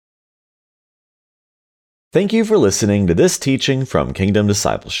Thank you for listening to this teaching from Kingdom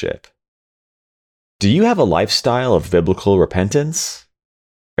Discipleship. Do you have a lifestyle of biblical repentance?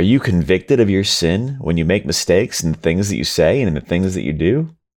 Are you convicted of your sin when you make mistakes in the things that you say and in the things that you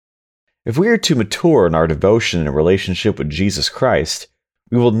do? If we are to mature in our devotion and relationship with Jesus Christ,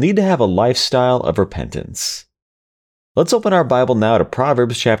 we will need to have a lifestyle of repentance. Let's open our Bible now to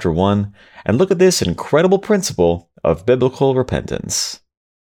Proverbs chapter 1 and look at this incredible principle of biblical repentance.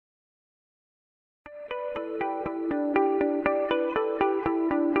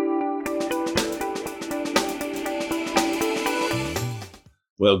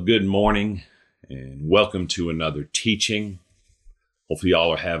 Well, good morning and welcome to another teaching. Hopefully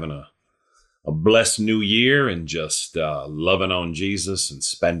y'all are having a blessed new year and just loving on Jesus and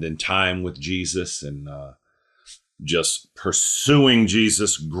spending time with Jesus and just pursuing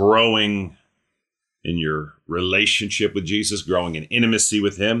Jesus, growing in your relationship with Jesus, growing in intimacy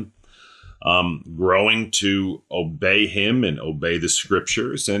with him, growing to obey him and obey the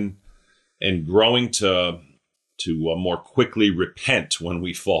scriptures and growing to more quickly repent when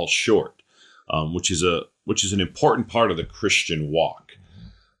we fall short, which is an important part of the Christian walk.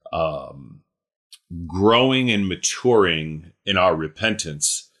 Growing and maturing in our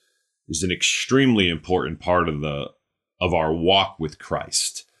repentance is an extremely important part of our walk with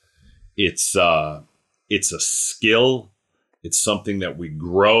Christ. It's a skill. It's something that we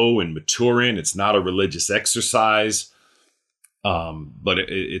grow and mature in. It's not a religious exercise, but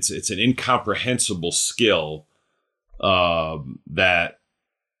it's an incomprehensible skill. That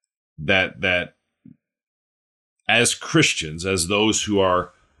as Christians, as those who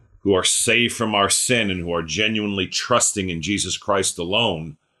are saved from our sin and who are genuinely trusting in Jesus Christ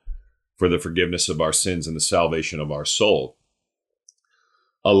alone for the forgiveness of our sins and the salvation of our soul,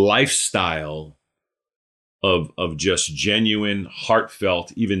 a lifestyle of just genuine,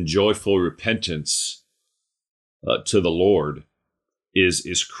 heartfelt, even joyful repentance to the Lord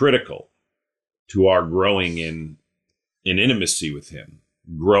is critical to our growing in intimacy with him,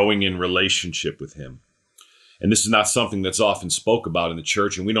 growing in relationship with him. And this is not something that's often spoke about in the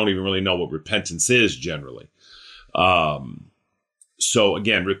church, and we don't even really know what repentance is generally. So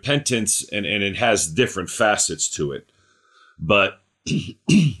again, repentance, and it has different facets to it, but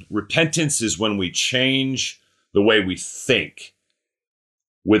repentance is when we change the way we think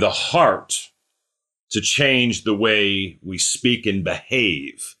with a heart to change the way we speak and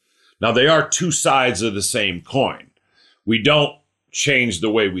behave. Now, they are two sides of the same coin. We don't change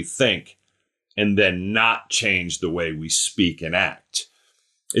the way we think and then not change the way we speak and act.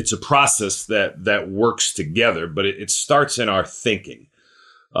 It's a process that works together, but it starts in our thinking.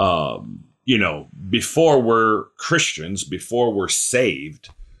 Before we're Christians, before we're saved,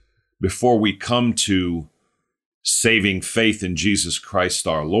 before we come to saving faith in Jesus Christ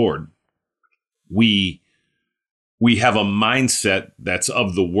our Lord, we have a mindset that's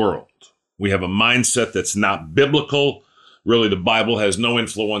of the world. We have a mindset that's not biblical. Really, the Bible has no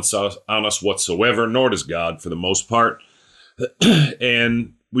influence on us whatsoever, nor does God for the most part.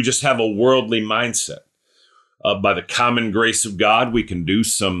 And we just have a worldly mindset. By the common grace of God, we can do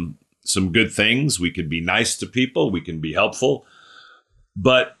some good things. We can be nice to people. We can be helpful.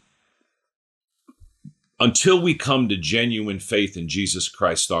 But until we come to genuine faith in Jesus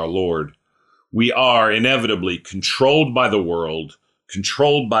Christ our Lord, we are inevitably controlled by the world,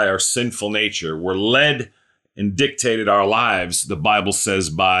 controlled by our sinful nature. We're led and dictated our lives, the Bible says,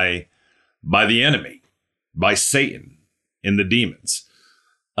 by the enemy, by Satan and the demons.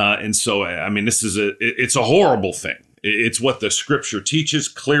 And so, it's a horrible thing. It's what the scripture teaches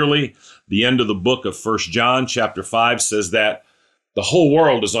clearly. The end of the book of 1 John chapter 5 says that the whole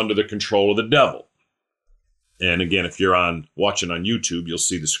world is under the control of the devil. And again, if you're watching on YouTube, you'll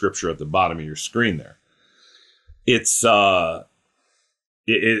see the scripture at the bottom of your screen there. It's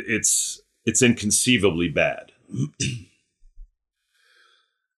inconceivably bad.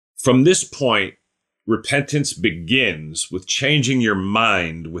 From this point, repentance begins with changing your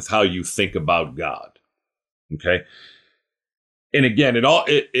mind with how you think about God. Okay? And again,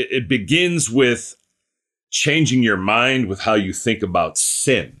 it begins with changing your mind with how you think about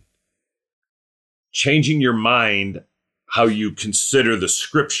sin. Changing your mind how you consider the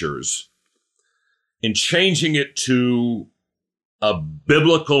scriptures and changing it to a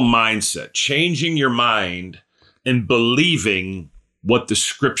biblical mindset, changing your mind and believing what the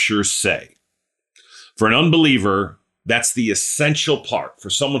scriptures say. For an unbeliever, that's the essential part.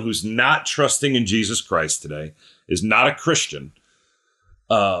 For someone who's not trusting in Jesus Christ today, is not a Christian,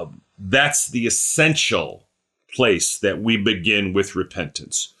 that's the essential place that we begin with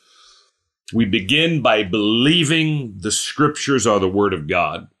repentance. We begin by believing the scriptures are the word of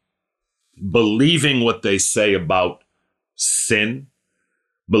God. believing what they say about sin,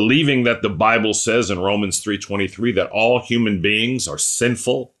 believing that the Bible says in Romans 3:23 that all human beings are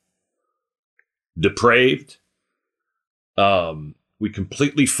sinful, depraved. We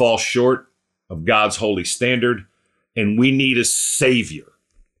completely fall short of God's holy standard, and we need a savior.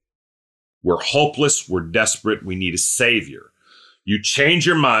 We're hopeless, we're desperate, we need a savior. You change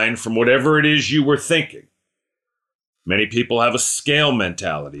your mind from whatever it is you were thinking. Many people have a scale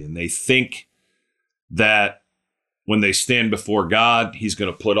mentality, and they think that when they stand before God, he's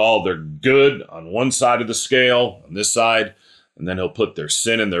going to put all their good on one side of the scale, on this side, and then he'll put their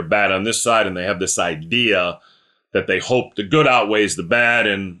sin and their bad on this side, and they have this idea that they hope the good outweighs the bad,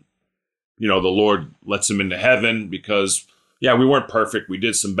 and, the Lord lets them into heaven because, yeah, we weren't perfect. We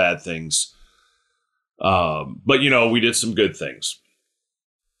did some bad things. But, we did some good things.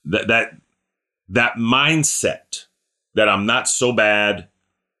 That mindset that I'm not so bad,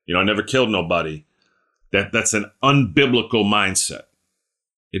 I never killed nobody, that's an unbiblical mindset.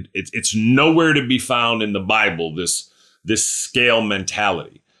 It's nowhere to be found in the Bible, this scale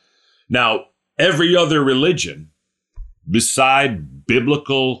mentality. Now, every other religion beside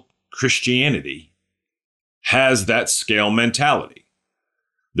biblical Christianity has that scale mentality.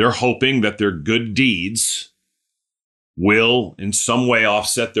 They're hoping that their good deeds will in some way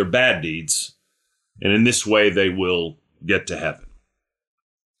offset their bad deeds, and in this way they will get to heaven.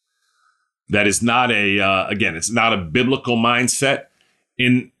 That is not it's not a biblical mindset.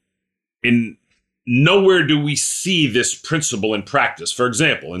 In nowhere do we see this principle in practice. For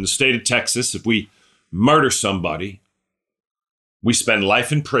example, in the state of Texas, if we murder somebody, we spend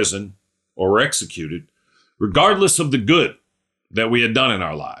life in prison or we're executed, regardless of the good that we had done in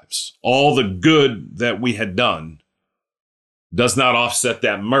our lives. All the good that we had done does not offset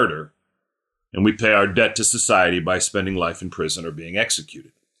that murder, and we pay our debt to society by spending life in prison or being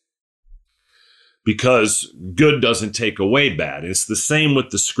executed. Because good doesn't take away bad. It's the same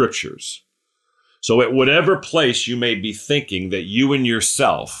with the scriptures. So at whatever place you may be thinking that you and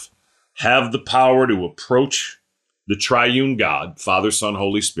yourself have the power to approach the triune God, Father, Son,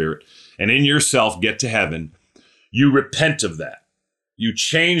 Holy Spirit, and in yourself get to heaven, you repent of that. You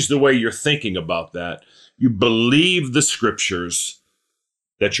change the way you're thinking about that. You believe the scriptures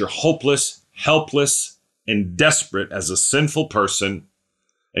that you're hopeless, helpless, and desperate as a sinful person,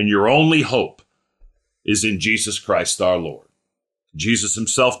 and your only hope is in Jesus Christ our Lord. Jesus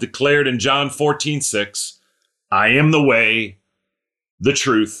himself declared in John 14:6, I am the way, the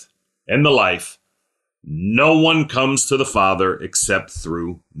truth, and the life. No one comes to the Father except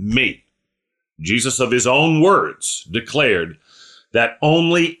through me. Jesus of his own words declared that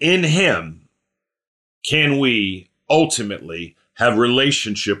only in him can we ultimately have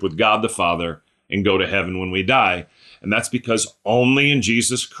relationship with God the Father and go to heaven when we die. And that's because only in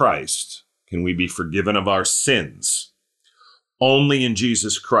Jesus Christ can we be forgiven of our sins. Only in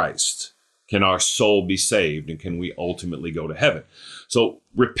Jesus Christ can our soul be saved and can we ultimately go to heaven. So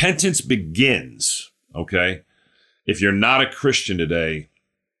repentance begins, okay, if you're not a Christian today,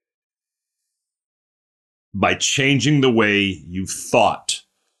 by changing the way you've thought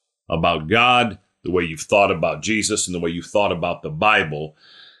about God, the way you've thought about Jesus, and the way you thought about the Bible,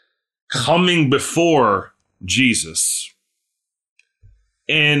 coming before Jesus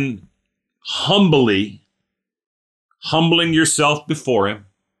and humbling yourself before him,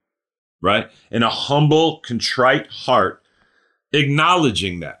 right? In a humble, contrite heart,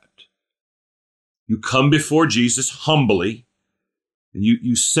 acknowledging that. You come before Jesus humbly, and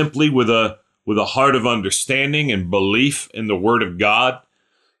you simply with a heart of understanding and belief in the Word of God,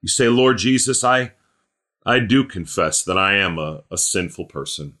 you say, Lord Jesus, I do confess that I am a sinful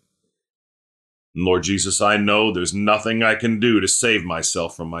person. And Lord Jesus, I know there's nothing I can do to save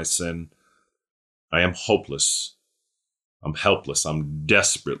myself from my sin. I am hopeless. I'm helpless. I'm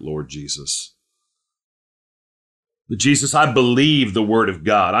desperate, Lord Jesus. But Jesus, I believe the Word of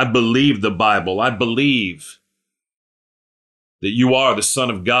God. I believe the Bible. I believe that you are the Son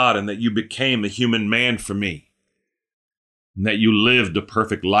of God and that you became a human man for me, and that you lived a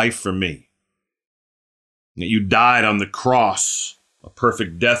perfect life for me, and that you died on the cross, a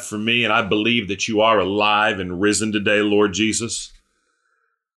perfect death for me, and I believe that you are alive and risen today, Lord Jesus.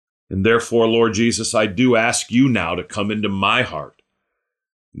 And therefore, Lord Jesus, I do ask you now to come into my heart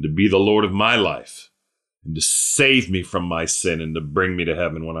and to be the Lord of my life and to save me from my sin and to bring me to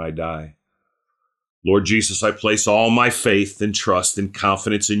heaven when I die. Lord Jesus, I place all my faith and trust and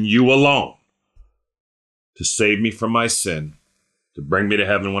confidence in you alone to save me from my sin, to bring me to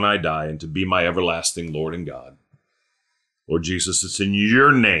heaven when I die, and to be my everlasting Lord and God. Lord Jesus, it's in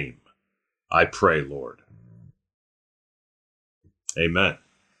your name I pray, Lord. Amen.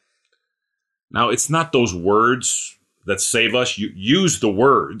 Now, it's not those words that save us. You use the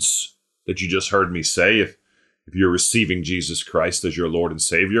words that you just heard me say if you're receiving Jesus Christ as your Lord and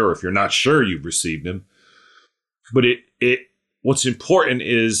Savior, or if you're not sure you've received him. But what's important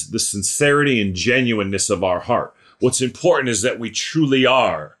is the sincerity and genuineness of our heart. What's important is that we truly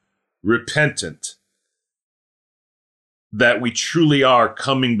are repentant, that we truly are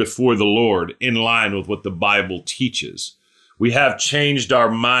coming before the Lord in line with what the Bible teaches. We have changed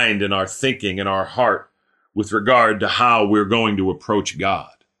our mind and our thinking and our heart with regard to how we're going to approach God.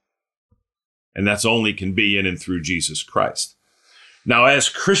 And that's only can be in and through Jesus Christ. Now, as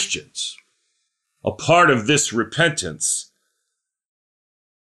Christians, a part of this repentance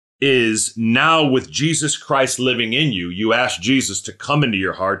is now with Jesus Christ living in you. You ask Jesus to come into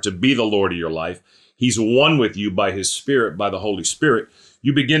your heart, to be the Lord of your life. He's one with you by his Spirit, by the Holy Spirit.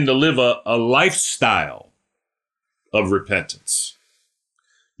 You begin to live a lifestyle of repentance.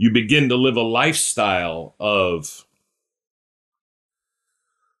 You begin to live a lifestyle of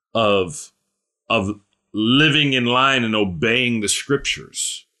living in line and obeying the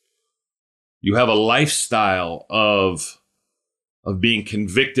scriptures. You have a lifestyle of being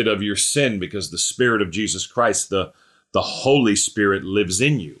convicted of your sin because the Spirit of Jesus Christ, the Holy Spirit, lives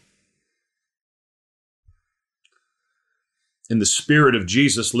in you. And the Spirit of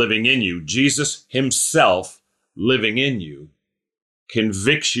Jesus living in you, Jesus himself living in you,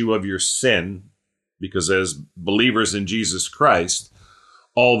 convicts you of your sin, because as believers in Jesus Christ,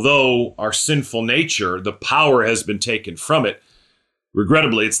 although our sinful nature, the power has been taken from it,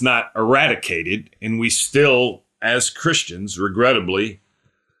 regrettably, it's not eradicated, and we still, as Christians, regrettably,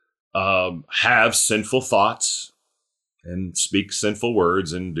 have sinful thoughts and speak sinful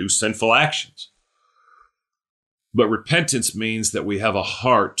words and do sinful actions. But repentance means that we have a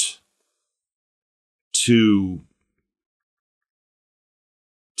heart to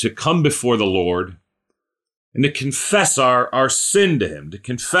come before the Lord and to confess our sin to him, to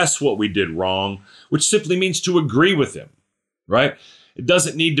confess what we did wrong, which simply means to agree with him, right? It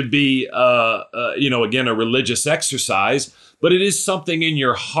doesn't need to be, again, a religious exercise, but it is something in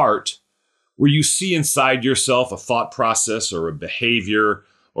your heart where you see inside yourself a thought process or a behavior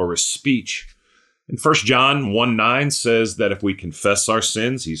or a speech. And 1 John 1:9 says that if we confess our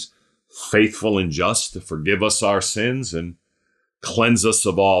sins, he's faithful and just to forgive us our sins and cleanse us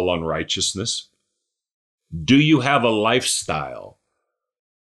of all unrighteousness. Do you have a lifestyle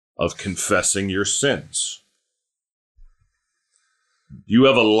of confessing your sins? Do you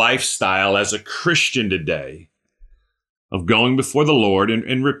have a lifestyle as a Christian today of going before the Lord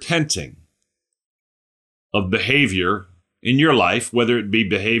and repenting of behavior in your life, whether it be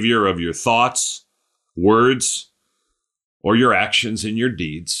behavior of your thoughts, words, or your actions and your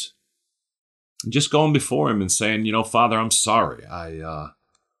deeds? And just going before him and saying, Father, I'm sorry. I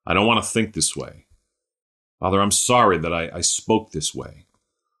don't want to think this way. Father, I'm sorry that I spoke this way.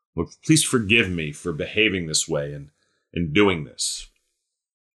 Lord, please forgive me for behaving this way and doing this.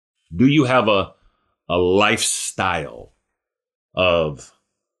 Do you have a lifestyle of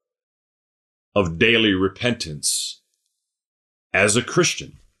daily repentance as a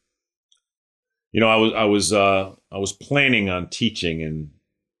Christian? I was planning on teaching in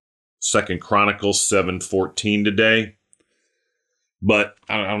 2 Chronicles 7:14 today, but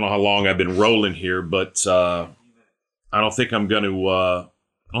I don't know how long I've been rolling here, but I don't think I'm going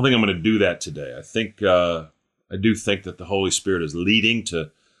to do that today. I do think that the Holy Spirit is leading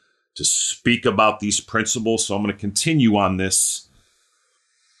to speak about these principles, so I'm going to continue on this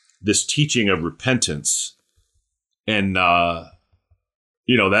teaching of repentance, and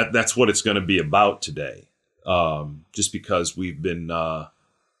that's what it's going to be about today. Just because we've been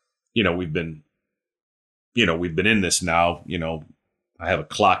in this now. I have a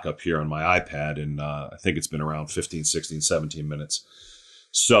clock up here on my iPad, and I think it's been around 15, 16, 17 minutes.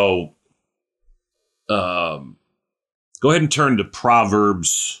 So go ahead and turn to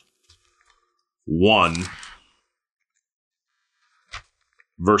Proverbs 1,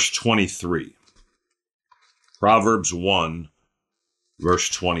 verse 23. Proverbs 1, verse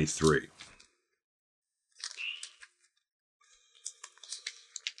 23.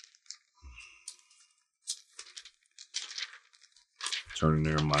 Turning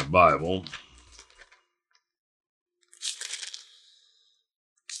there in my Bible.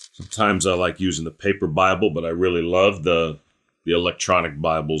 Sometimes I like using the paper Bible, but I really love the electronic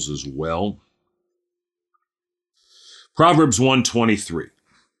Bibles as well. Proverbs 1:23.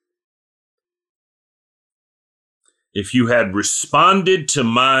 If you had responded to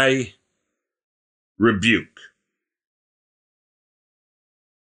my rebuke,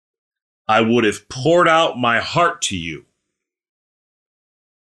 I would have poured out my heart to you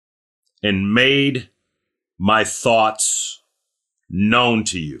and made my thoughts known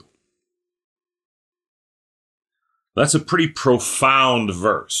to you. That's a pretty profound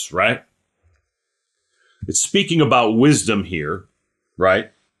verse, right? It's speaking about wisdom here,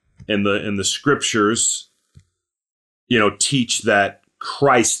 right? And the scriptures, teach that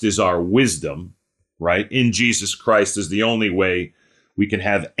Christ is our wisdom, right? In Jesus Christ is the only way we can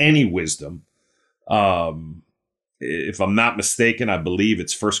have any wisdom. If I'm not mistaken, I believe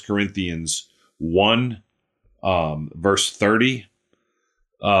it's 1 Corinthians 1, verse 30.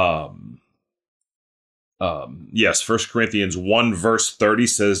 Yes, 1 Corinthians 1, verse 30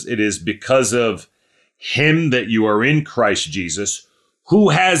 says, "It is because of him that you are in Christ Jesus, who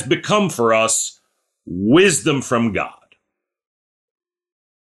has become for us wisdom from God."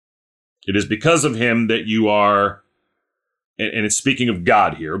 It is because of him that you are, and it's speaking of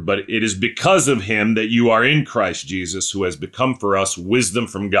God here, but it is because of him that you are in Christ Jesus, who has become for us wisdom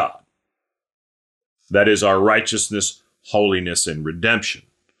from God. That is our righteousness, holiness, and redemption.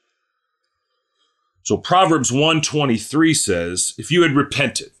 So Proverbs 1:23 says, if you had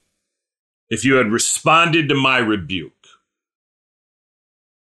repented, if you had responded to my rebuke,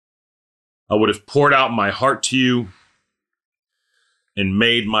 I would have poured out my heart to you and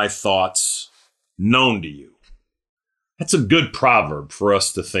made my thoughts known to you. That's a good proverb for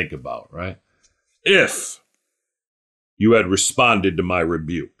us to think about, right? If you had responded to my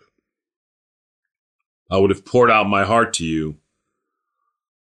rebuke, I would have poured out my heart to you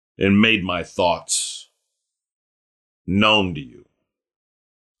and made my thoughts known to you.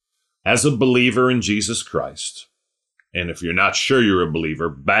 As a believer in Jesus Christ, and if you're not sure you're a believer,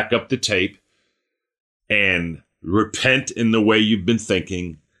 back up the tape and repent in the way you've been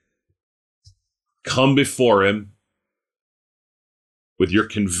thinking. Come before him with your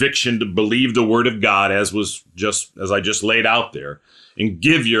conviction to believe the word of God as I just laid out there, and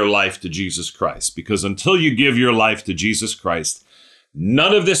give your life to Jesus Christ. Because until you give your life to Jesus Christ,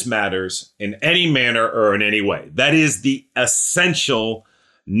 none of this matters in any manner or in any way. That is the essential,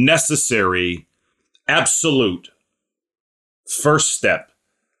 necessary, absolute first step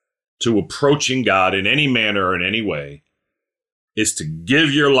to approaching God in any manner or in any way, is to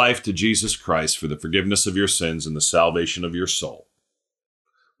give your life to Jesus Christ for the forgiveness of your sins and the salvation of your soul.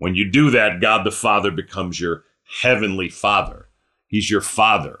 When you do that, God the Father becomes your heavenly Father. He's your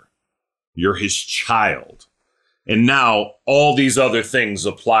Father. You're his child. And now all these other things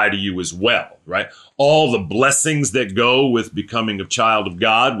apply to you as well, right? All the blessings that go with becoming a child of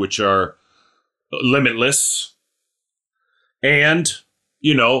God, which are limitless, and,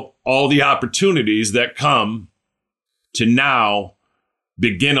 all the opportunities that come to now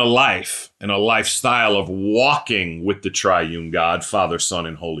begin a life and a lifestyle of walking with the triune God, Father, Son,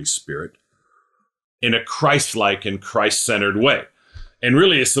 and Holy Spirit in a Christ-like and Christ-centered way. And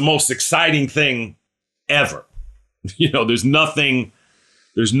really, it's the most exciting thing ever. There's nothing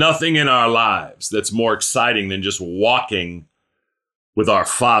in our lives that's more exciting than just walking with our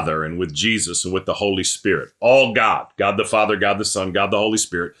Father and with Jesus and with the Holy Spirit. All God, God the Father, God the Son, God the Holy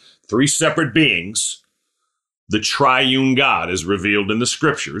Spirit, three separate beings. The triune God is revealed in the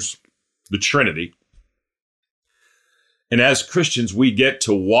scriptures, the Trinity. And as Christians, we get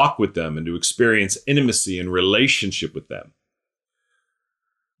to walk with them and to experience intimacy and relationship with them.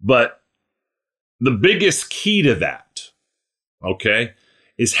 But the biggest key to that,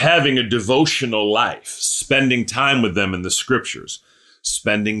 is having a devotional life, spending time with them in the scriptures,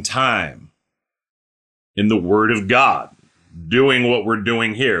 spending time in the Word of God, doing what we're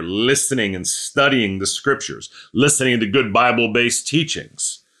doing here, listening and studying the scriptures, listening to good Bible-based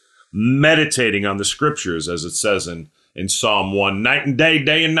teachings, meditating on the scriptures, as it says in Psalm 1, night and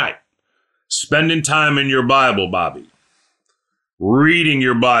day and night, spending time in your Bible, Bobby, reading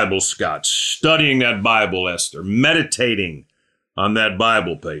your Bible, Scott, studying that Bible, Esther, meditating on that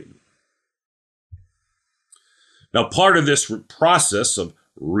Bible, Peyton. Now, part of this process of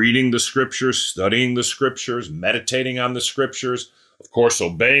reading the scriptures, studying the scriptures, meditating on the scriptures, of course,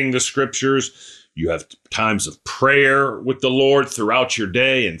 obeying the scriptures, you have times of prayer with the Lord throughout your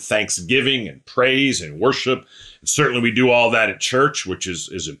day, and thanksgiving and praise and worship. And certainly we do all that at church, which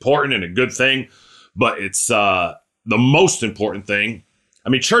is important and a good thing, but it's the most important thing. I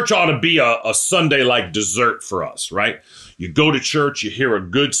mean, church ought to be a Sunday-like dessert for us, right? You go to church, you hear a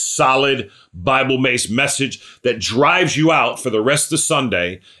good, solid, Bible-based message that drives you out for the rest of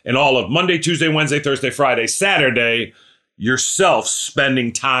Sunday, and all of Monday, Tuesday, Wednesday, Thursday, Friday, Saturday, yourself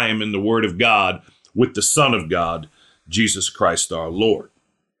spending time in the Word of God with the Son of God, Jesus Christ our Lord.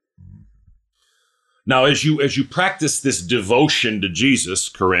 Now, as you practice this devotion to Jesus,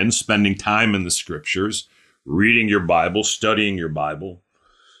 Corinne, spending time in the scriptures, reading your Bible, studying your Bible,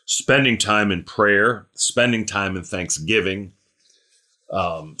 spending time in prayer, spending time in thanksgiving,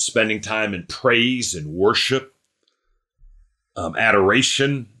 spending time in praise and worship,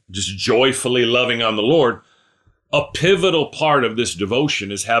 adoration, just joyfully loving on the Lord. A pivotal part of this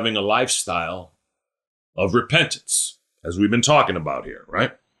devotion is having a lifestyle of repentance, as we've been talking about here,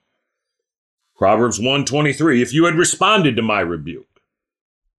 right? Proverbs 1:23, if you had responded to my rebuke,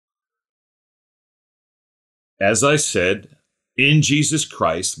 as I said, in Jesus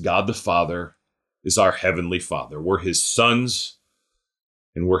Christ, God the Father is our heavenly Father. We're his sons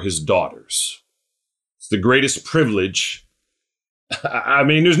and we're his daughters. It's the greatest privilege. I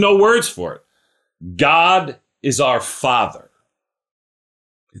mean, there's no words for it. God is our Father.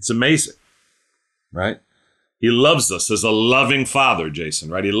 It's amazing, right? He loves us as a loving Father, Jason,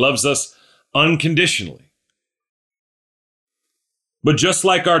 right? He loves us unconditionally. But just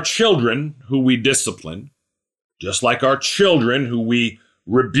like our children who we discipline, just like our children who we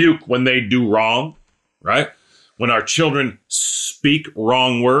rebuke when they do wrong, right? When our children speak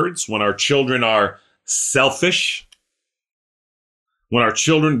wrong words, when our children are selfish, when our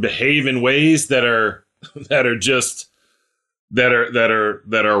children behave in ways that are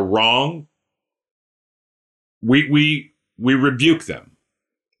wrong, we rebuke them.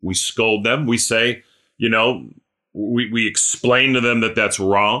 We scold them. We say, we explain to them that that's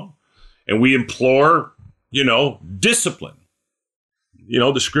wrong, and we implore, discipline.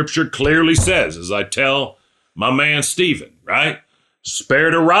 The scripture clearly says, as I tell my man Stephen, right?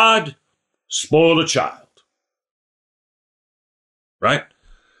 Spare the rod, spoil the child. Right?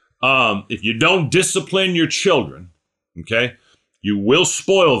 If you don't discipline your children, okay, you will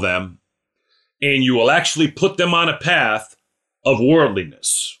spoil them, and you will actually put them on a path of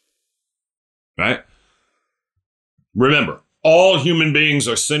worldliness. Right? Remember, all human beings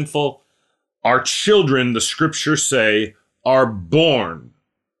are sinful. Our children, the scriptures say, are born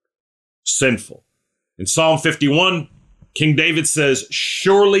sinful. In Psalm 51, King David says,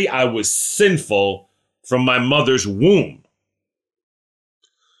 surely I was sinful from my mother's womb.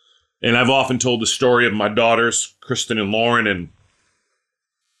 And I've often told the story of my daughters, Kristen and Lauren, and,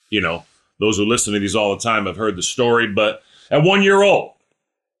 those who listen to these all the time have heard the story. But at 1 year old,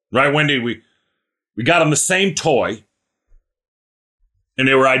 right, Wendy, we got them the same toy, and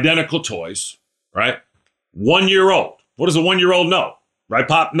they were identical toys, right? 1 year old. What does a 1 year old know? Right,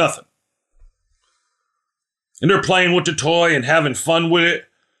 Pop? Nothing. And they're playing with the toy and having fun with it.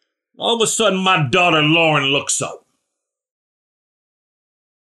 All of a sudden, my daughter Lauren looks up.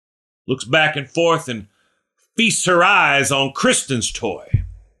 Looks back and forth and feasts her eyes on Kristen's toy.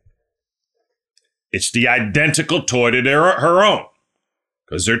 It's the identical toy to her own,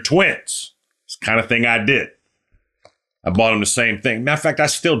 because they're twins. It's the kind of thing I did. I bought them the same thing. Matter of fact, I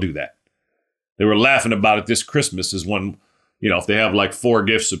still do that. They were laughing about it this Christmas is when, if they have like 4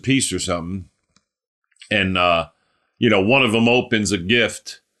 gifts apiece or something, and, one of them opens a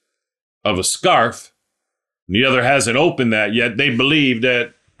gift of a scarf, and the other hasn't opened that yet, they believe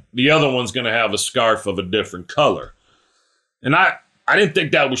that the other one's going to have a scarf of a different color. And I didn't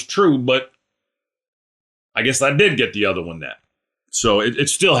think that was true, but I guess I did get the other one that. So it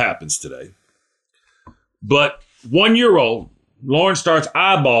still happens today. But 1 year old, Lauren starts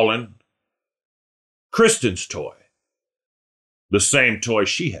eyeballing Kristen's toy, the same toy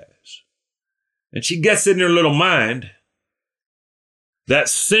she has. And she gets in her little mind that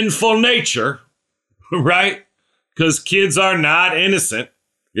sinful nature, right? Because kids are not innocent.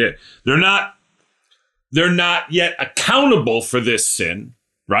 Yeah, they're not yet accountable for this sin,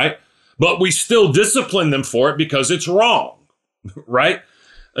 right? But we still discipline them for it because it's wrong, right?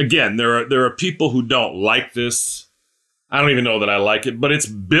 Again, there are people who don't like this. I don't even know that I like it, but it's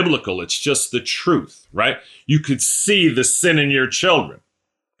biblical. It's just the truth, right? You could see the sin in your children,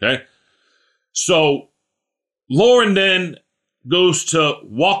 okay? So Lauren then goes to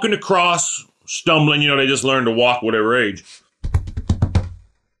walking across, stumbling, they just learn to walk whatever age,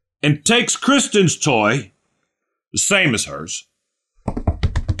 and takes Kristen's toy, the same as hers,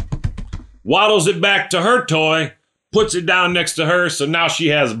 waddles it back to her toy, puts it down next to her, so now she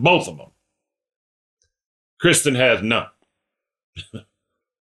has both of them. Kristen has none.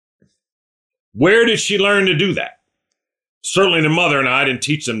 Where did she learn to do that? Certainly the mother and I didn't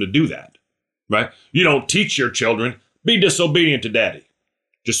teach them to do that, right? You don't teach your children, be disobedient to daddy.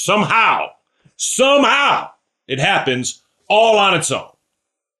 Just somehow, it happens all on its own.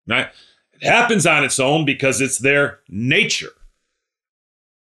 Right? It happens on its own because it's their nature.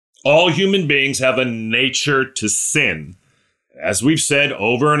 All human beings have a nature to sin. As we've said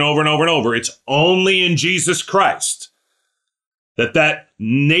over and over and over and over, it's only in Jesus Christ that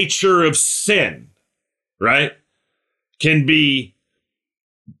nature of sin, right, can be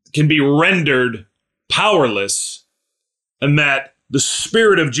can be rendered powerless, and that the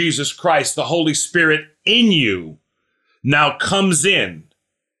Spirit of Jesus Christ, the Holy Spirit in you, now comes in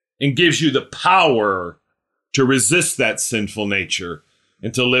and gives you the power to resist that sinful nature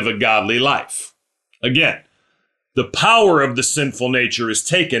and to live a godly life. Again, the power of the sinful nature is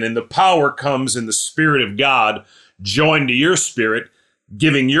taken, and the power comes in the Spirit of God joined to your spirit,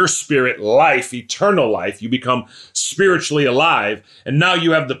 giving your spirit life, eternal life. You become spiritually alive, and now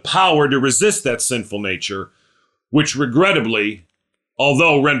you have the power to resist that sinful nature, which regrettably,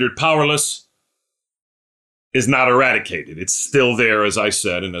 although rendered powerless, is not eradicated. It's still there, as I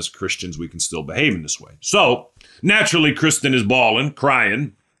said, and as Christians, we can still behave in this way. So, naturally, Kristen is bawling,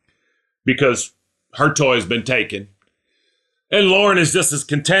 crying, because her toy has been taken. And Lauren is just as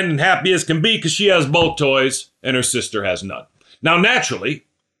content and happy as can be because she has both toys and her sister has none. Now, naturally,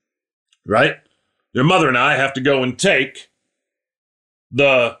 right, their mother and I have to go and take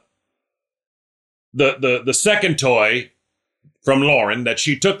the second toy from Lauren that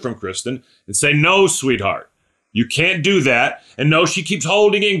she took from Kristen and say, no, sweetheart, you can't do that. And no, she keeps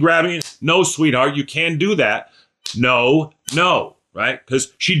holding it and grabbing it. No, sweetheart, you can't do that. No, right?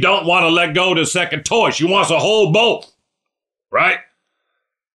 Because she don't want to let go of the second toy. She wants to hold both, right?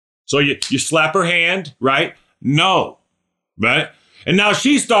 So you slap her hand, right? No, right? And now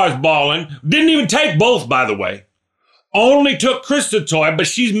she starts bawling. Didn't even take both, by the way. Only took Kristen's toy, but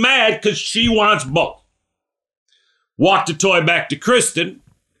she's mad because she wants both. Walk the toy back to Kristen,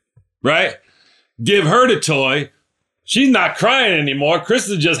 right? Give her the toy. She's not crying anymore.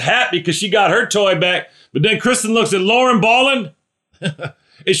 Kristen's just happy because she got her toy back. But then Kristen looks at Lauren bawling, and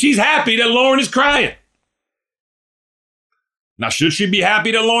she's happy that Lauren is crying. Now, should she be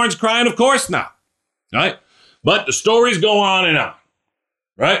happy that Lauren's crying? Of course not, right? But the stories go on and on,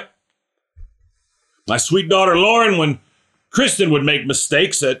 right? My sweet daughter Lauren, when Kristen would make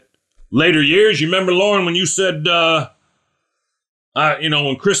mistakes at later years, you remember, Lauren, when you said,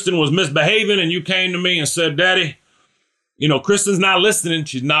 when Kristen was misbehaving and you came to me and said, Daddy, Kristen's not listening.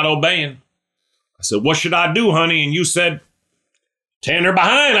 She's not obeying. I said, what should I do, honey? And you said, tan her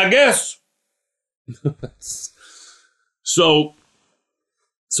behind, I guess. So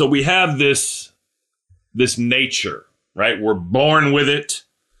we have this nature, right? We're born with it.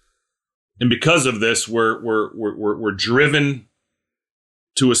 And because of this, we're driven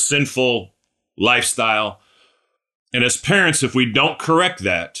to a sinful lifestyle. And as parents, if we don't correct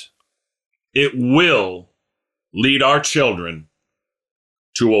that, it will lead our children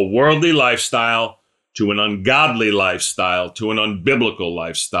to a worldly lifestyle, to an ungodly lifestyle, to an unbiblical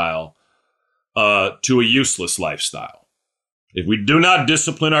lifestyle, to a useless lifestyle. If we do not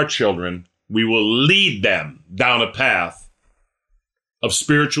discipline our children, we will lead them down a path of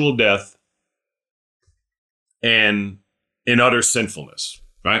spiritual death and in utter sinfulness,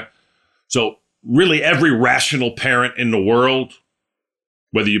 right? So really every rational parent in the world,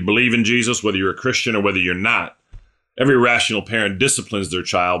 whether you believe in Jesus, whether you're a Christian or whether you're not, every rational parent disciplines their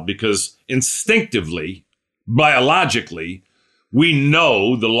child because instinctively, biologically, we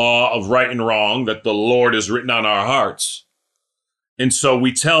know the law of right and wrong that the Lord has written on our hearts. And so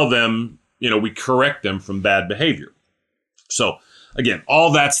we tell them, we correct them from bad behavior. So again,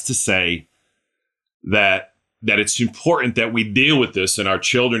 all that's to say that it's important that we deal with this in our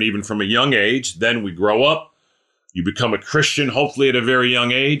children, even from a young age. Then we grow up, you become a Christian, hopefully at a very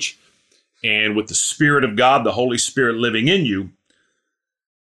young age. And with the Spirit of God, the Holy Spirit living in you,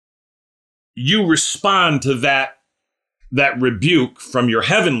 you respond to that rebuke from your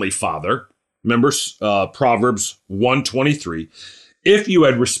heavenly Father. Remember Proverbs 1:23. If you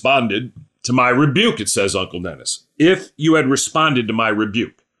had responded to my rebuke, it says, Uncle Dennis, if you had responded to my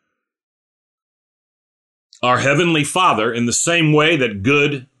rebuke. Our heavenly Father, in the same way that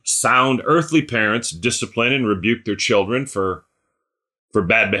good, sound, earthly parents discipline and rebuke their children for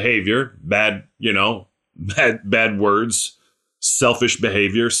bad behavior, bad words, selfish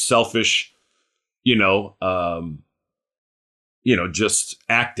behavior, selfish, just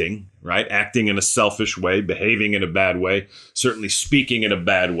acting, right? Acting in a selfish way, behaving in a bad way, certainly speaking in a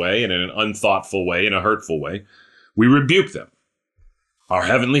bad way and in an unthoughtful way, in a hurtful way. We rebuke them. Our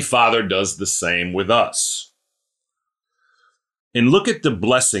Heavenly Father does the same with us. And look at the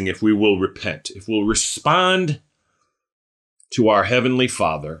blessing if we will repent, if we'll respond to our Heavenly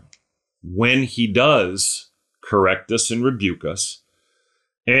Father when He does correct us and rebuke us.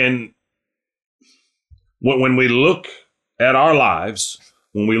 And when we look at our lives,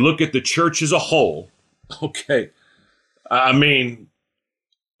 when we look at the church as a whole, okay, I mean,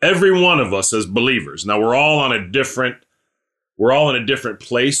 every one of us as believers, now we're all in a different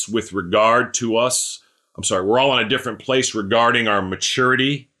place with regard to us. We're all in a different place regarding our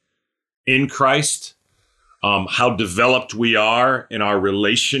maturity in Christ, how developed we are in our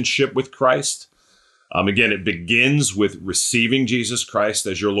relationship with Christ. Again, it begins with receiving Jesus Christ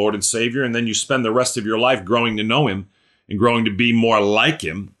as your Lord and Savior, and then you spend the rest of your life growing to know him and growing to be more like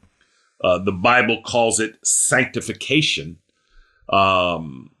him. The Bible calls it sanctification.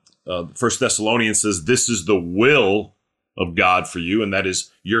 1 Thessalonians says this is the will of God for you, and that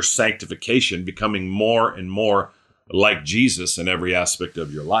is your sanctification, becoming more and more like Jesus in every aspect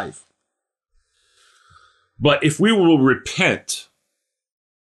of your life. But if we will repent,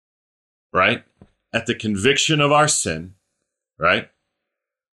 right, at the conviction of our sin, right?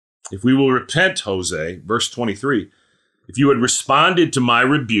 If we will repent, Hosea, verse 23, if you had responded to my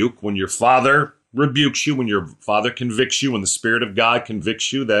rebuke when your father rebukes you, when your father convicts you, when the Spirit of God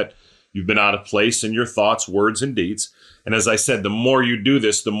convicts you that you've been out of place in your thoughts, words, and deeds. And as I said, the more you do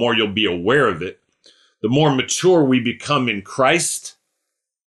this, the more you'll be aware of it. The more mature we become in Christ,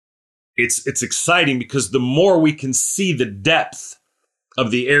 it's exciting because the more we can see the depth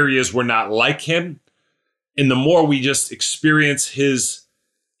of the areas we're not like him, and the more we just experience his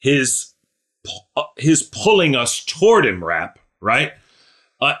pulling us toward him, right?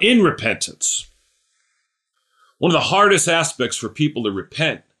 In repentance. One of the hardest aspects for people to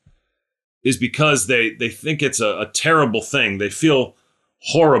repent is because they think it's a terrible thing. They feel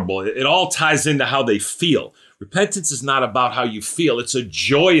horrible. It all ties into how they feel. Repentance is not about how you feel. It's a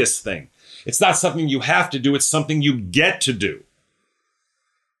joyous thing. It's not something you have to do. It's something you get to do.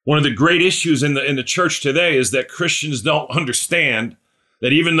 One of the great issues in the church today is that Christians don't understand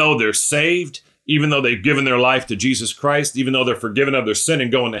that even though they're saved, even though they've given their life to Jesus Christ, even though they're forgiven of their sin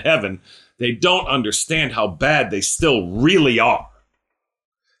and going to heaven, they don't understand how bad they still really are.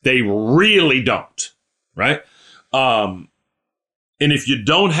 They really don't, right? And if you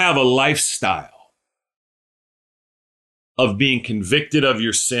don't have a lifestyle of being convicted of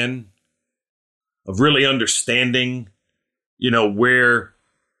your sin, of really understanding, where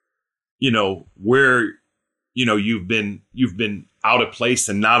you've been out of place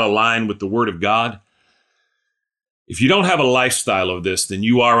and not aligned with the Word of God. If you don't have a lifestyle of this, then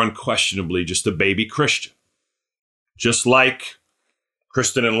you are unquestionably just a baby Christian. Just like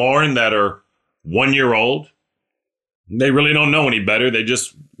Kristen and Lauren that are 1 year old, they really don't know any better. They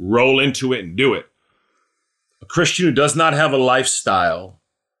just roll into it and do it. A Christian who does not have a lifestyle,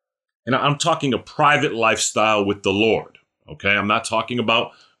 and I'm talking a private lifestyle with the Lord, okay? I'm not talking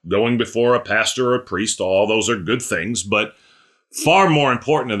about going before a pastor or a priest. All those are good things, but far more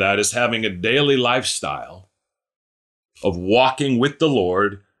important than that is having a daily lifestyle of walking with the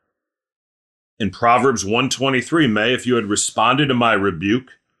Lord. In Proverbs 1:23, May, if you had responded to my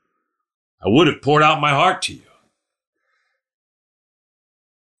rebuke, I would have poured out my heart to you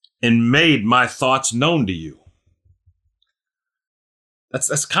and made my thoughts known to you.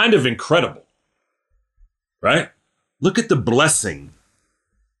 That's kind of incredible, right? Look at the blessing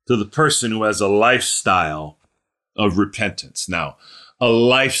to the person who has a lifestyle of repentance. Now, a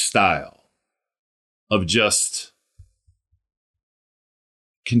lifestyle of just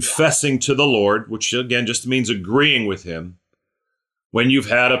confessing to the Lord, which again just means agreeing with him when you've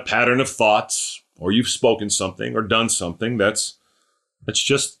had a pattern of thoughts or you've spoken something or done something that's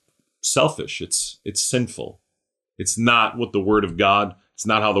just selfish. It's sinful. It's not what the Word of God, it's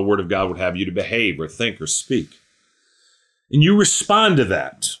not how the Word of God would have you to behave or think or speak. And you respond to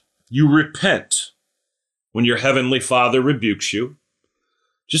that. You repent when your Heavenly Father rebukes you.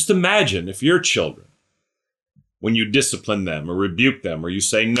 Just imagine if your children, when you discipline them or rebuke them or you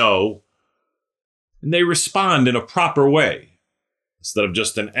say no, and they respond in a proper way, instead of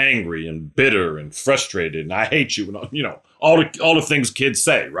just an angry and bitter and frustrated and I hate you, and all the things kids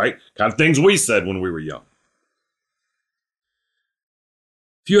say, right? Kind of things we said when we were young.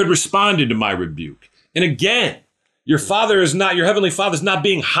 If you had responded to my rebuke, and again, your Heavenly Father is not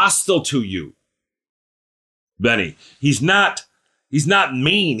being hostile to you, Benny. He's not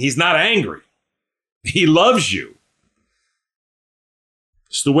mean. He's not angry. He loves you.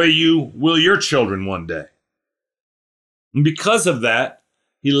 It's the way you will your children one day. And because of that,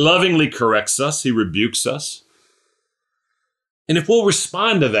 he lovingly corrects us. He rebukes us. And if we'll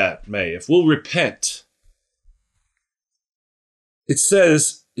respond to that, if we'll repent, it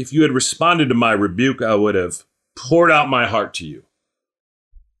says, if you had responded to my rebuke, I would have poured out my heart to you.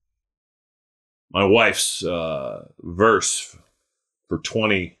 My wife's verse for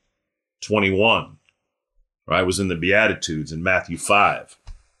 2021, right, was in the Beatitudes in Matthew 5.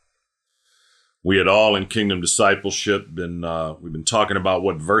 We had all in Kingdom Discipleship we've been talking about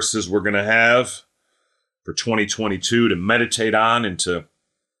what verses we're going to have for 2022 to meditate on and to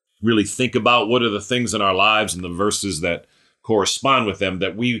really think about what are the things in our lives and the verses that correspond with them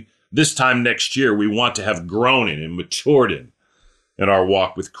that we this time next year, we want to have grown in and matured in our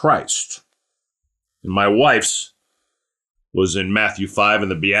walk with Christ. And my wife's was in Matthew 5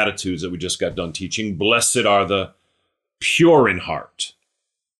 and the Beatitudes that we just got done teaching. Blessed are the pure in heart,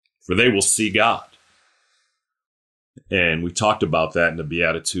 for they will see God. And we talked about that in the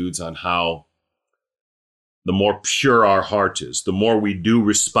Beatitudes on how the more pure our heart is, the more we do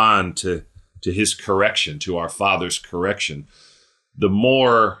respond to his correction, to our Father's correction, the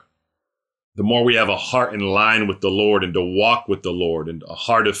more we have a heart in line with the Lord and to walk with the Lord and a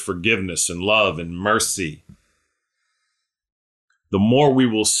heart of forgiveness and love and mercy, the more we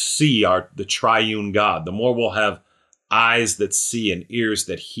will see the triune God, the more we'll have eyes that see and ears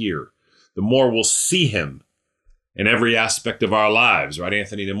that hear, the more we'll see him in every aspect of our lives, right,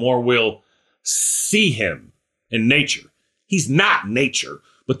 Anthony? The more we'll see him in nature. He's not nature,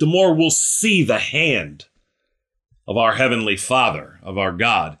 but the more we'll see the hand of our Heavenly Father, of our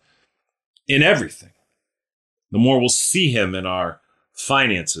God, in everything. The more we'll see him in our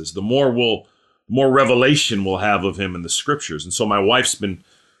finances, the more revelation we'll have of him in the scriptures. And so my wife's been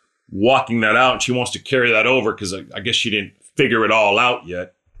walking that out, and she wants to carry that over because I guess she didn't figure it all out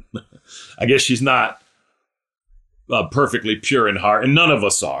yet. I guess she's not perfectly pure in heart, and none of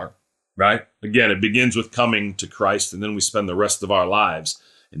us are, right? Again, it begins with coming to Christ, and then we spend the rest of our lives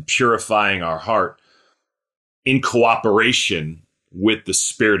in purifying our heart in cooperation with the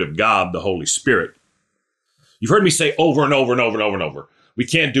Spirit of God, the Holy Spirit. You've heard me say over and over and over and over and over, we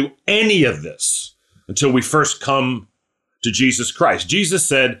can't do any of this until we first come to Jesus Christ. Jesus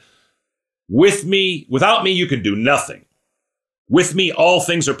said, without me, you can do nothing. With me, all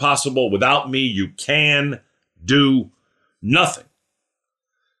things are possible. Without me, you can do nothing.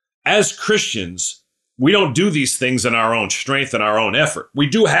 As Christians, we don't do these things in our own strength and our own effort. We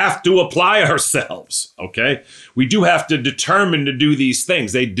do have to apply ourselves, okay? We do have to determine to do these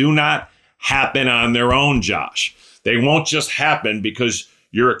things. They do not happen on their own, Josh. They won't just happen because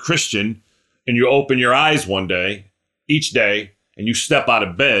you're a Christian and you open your eyes one day, each day, and you step out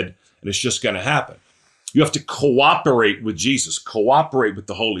of bed, and it's just going to happen. You have to cooperate with Jesus, cooperate with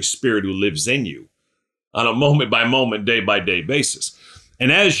the Holy Spirit who lives in you on a moment-by-moment, day-by-day basis.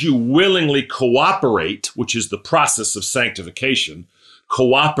 And as you willingly cooperate, which is the process of sanctification,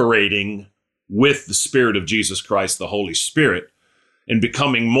 cooperating with the Spirit of Jesus Christ, the Holy Spirit, and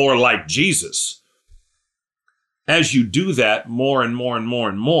becoming more like Jesus, as you do that more and more and more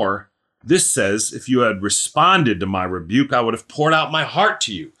and more, this says, if you had responded to my rebuke, I would have poured out my heart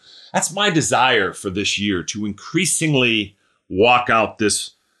to you. That's my desire for this year, to increasingly walk out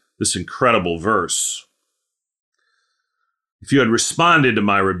this incredible verse. If you had responded to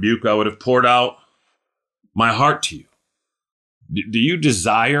my rebuke, I would have poured out my heart to you. Do you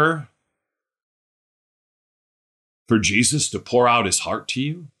desire for Jesus to pour out his heart to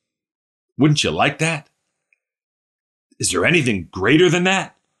you? Wouldn't you like that? Is there anything greater than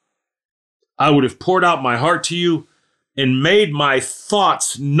that? I would have poured out my heart to you and made my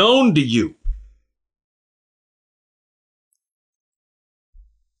thoughts known to you.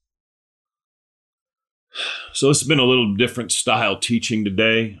 So this has been a little different style teaching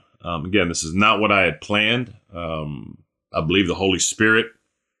today. Again, this is not what I had planned. I believe the Holy Spirit,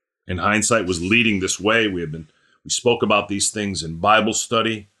 in hindsight, was leading this way. We spoke about these things in Bible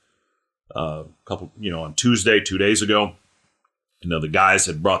study on Tuesday, 2 days ago. The guys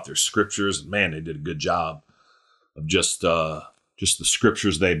had brought their scriptures, and man, they did a good job of just the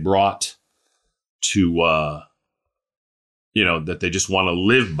scriptures they brought to that they just want to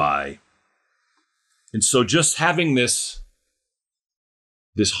live by. And so just having this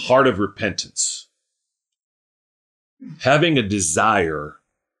heart of repentance, having a desire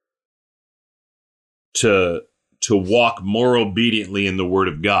to walk more obediently in the Word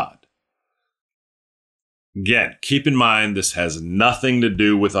of God. Again, keep in mind, this has nothing to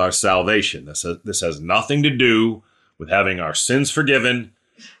do with our salvation. This has nothing to do with having our sins forgiven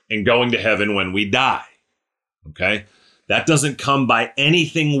and going to heaven when we die. Okay? That doesn't come by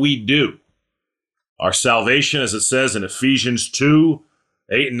anything we do. Our salvation, as it says in Ephesians 2,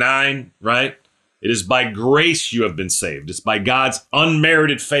 8 and 9, right? It is by grace you have been saved. It's by God's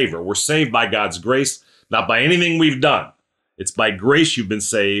unmerited favor. We're saved by God's grace, not by anything we've done. It's by grace you've been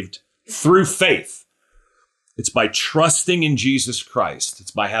saved through faith. It's by trusting in Jesus Christ. It's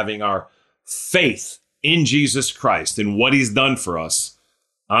by having our faith in Jesus Christ and what he's done for us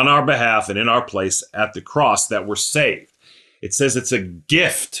on our behalf and in our place at the cross that we're saved. It says it's a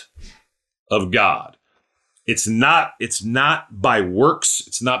gift of God. It's not by works.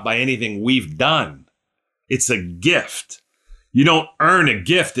 It's not by anything we've done. It's a gift. You don't earn a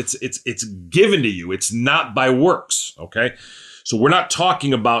gift. It's given to you. It's not by works. Okay. So we're not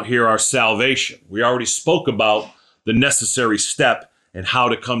talking about here our salvation. We already spoke about the necessary step and how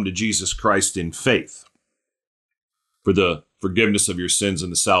to come to Jesus Christ in faith for the forgiveness of your sins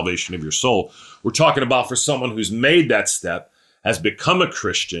and the salvation of your soul. We're talking about for someone who's made that step, has become a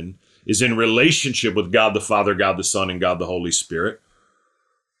Christian, is in relationship with God the Father, God the Son, and God the Holy Spirit.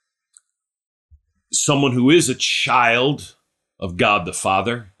 Someone who is a child of God the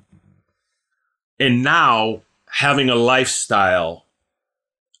Father, and now having a lifestyle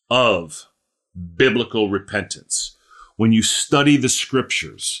of biblical repentance. When you study the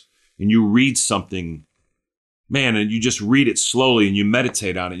scriptures and you read something, man, and you just read it slowly and you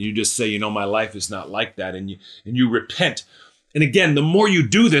meditate on it, and you just say, my life is not like that, and you repent. And again, the more you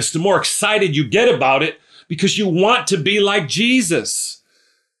do this, the more excited you get about it, because you want to be like Jesus.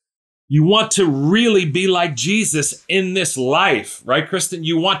 You want to really be like Jesus in this life, right, Kristen?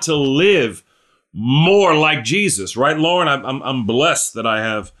 You want to live more like Jesus, right, Lauren? I'm blessed that I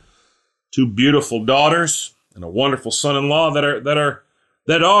have two beautiful daughters and a wonderful son-in-law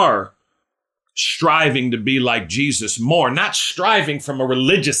that are striving to be like Jesus more, not striving from a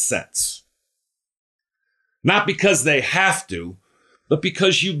religious sense, not because they have to, but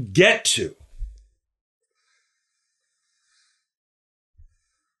because you get to.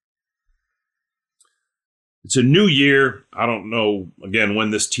 It's a new year. I don't know, again, when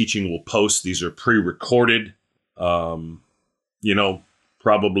this teaching will post. These are pre-recorded. Probably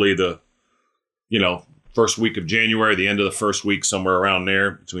the, first week of January, the end of the first week, somewhere around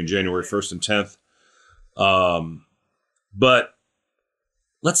there, between January 1st and 10th. But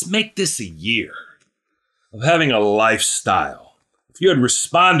let's make this a year of having a lifestyle. If you had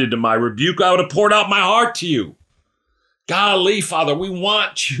responded to my rebuke, I would have poured out my heart to you. Golly, Father, we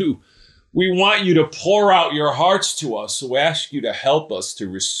want you. We want you to pour out your hearts to us. So we ask you to help us to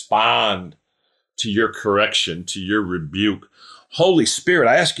respond to your correction, to your rebuke. Holy Spirit,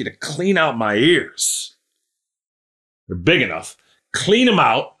 I ask you to clean out my ears. They're big enough. Clean them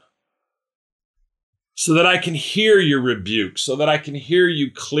out so that I can hear your rebuke, so that I can hear you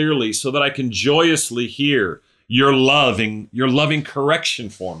clearly, so that I can joyously hear your loving correction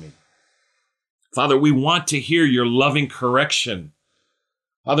for me. Father, we want to hear your loving correction.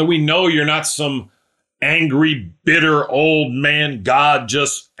 Father, we know you're not some angry, bitter old man, God,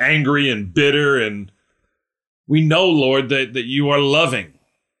 just angry and bitter. And we know, Lord, that you are loving,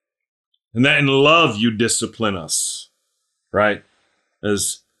 and that in love you discipline us, right?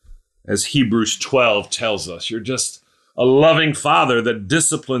 As Hebrews 12 tells us, you're just a loving Father that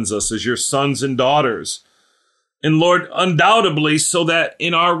disciplines us as your sons and daughters. And Lord, undoubtedly, so that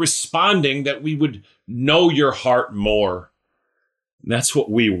in our responding, that we would know your heart more. And that's what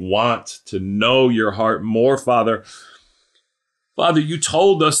we want, to know your heart more, Father. Father, you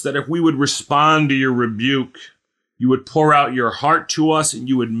told us that if we would respond to your rebuke, you would pour out your heart to us and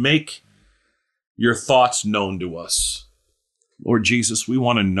you would make your thoughts known to us. Lord Jesus, we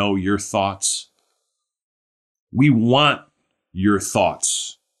want to know your thoughts. We want your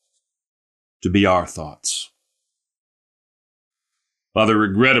thoughts to be our thoughts. Father,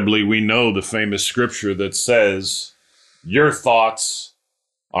 regrettably, we know the famous scripture that says, your thoughts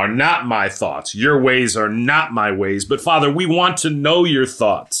are not my thoughts. Your ways are not my ways. But Father, we want to know your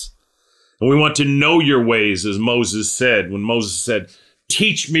thoughts. And we want to know your ways, as Moses said, when Moses said,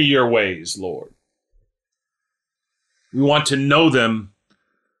 teach me your ways, Lord. We want to know them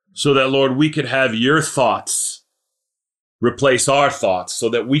so that, Lord, we could have your thoughts replace our thoughts, so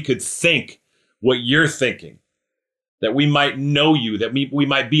that we could think what you're thinking, that we might know you, that we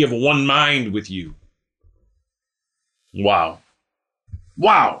might be of one mind with you. Wow.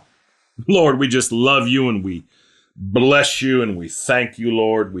 Wow. Lord, we just love you and we bless you and we thank you,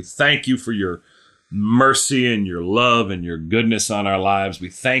 Lord. We thank you for your mercy and your love and your goodness on our lives. We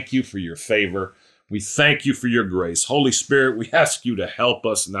thank you for your favor. We thank you for your grace. Holy Spirit, we ask you to help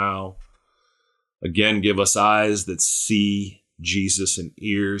us now. Again, give us eyes that see Jesus and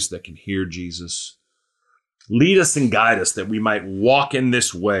ears that can hear Jesus. Lead us and guide us that we might walk in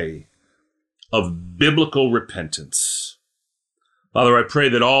this way of biblical repentance. Father, I pray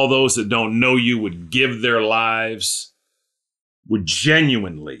that all those that don't know you would give their lives, would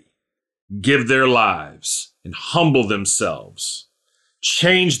genuinely give their lives and humble themselves,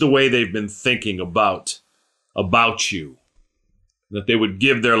 change the way they've been thinking about you, that they would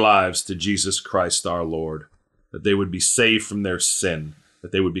give their lives to Jesus Christ our Lord, that they would be saved from their sin,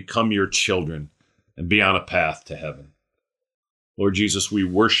 that they would become your children and be on a path to heaven. Lord Jesus, we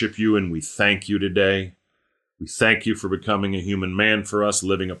worship you and we thank you today. We thank you for becoming a human man for us,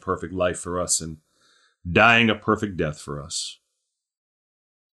 living a perfect life for us, and dying a perfect death for us.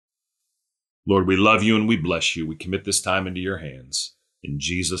 Lord, we love you and we bless you. We commit this time into your hands. In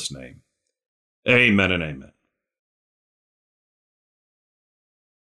Jesus' name, amen and amen.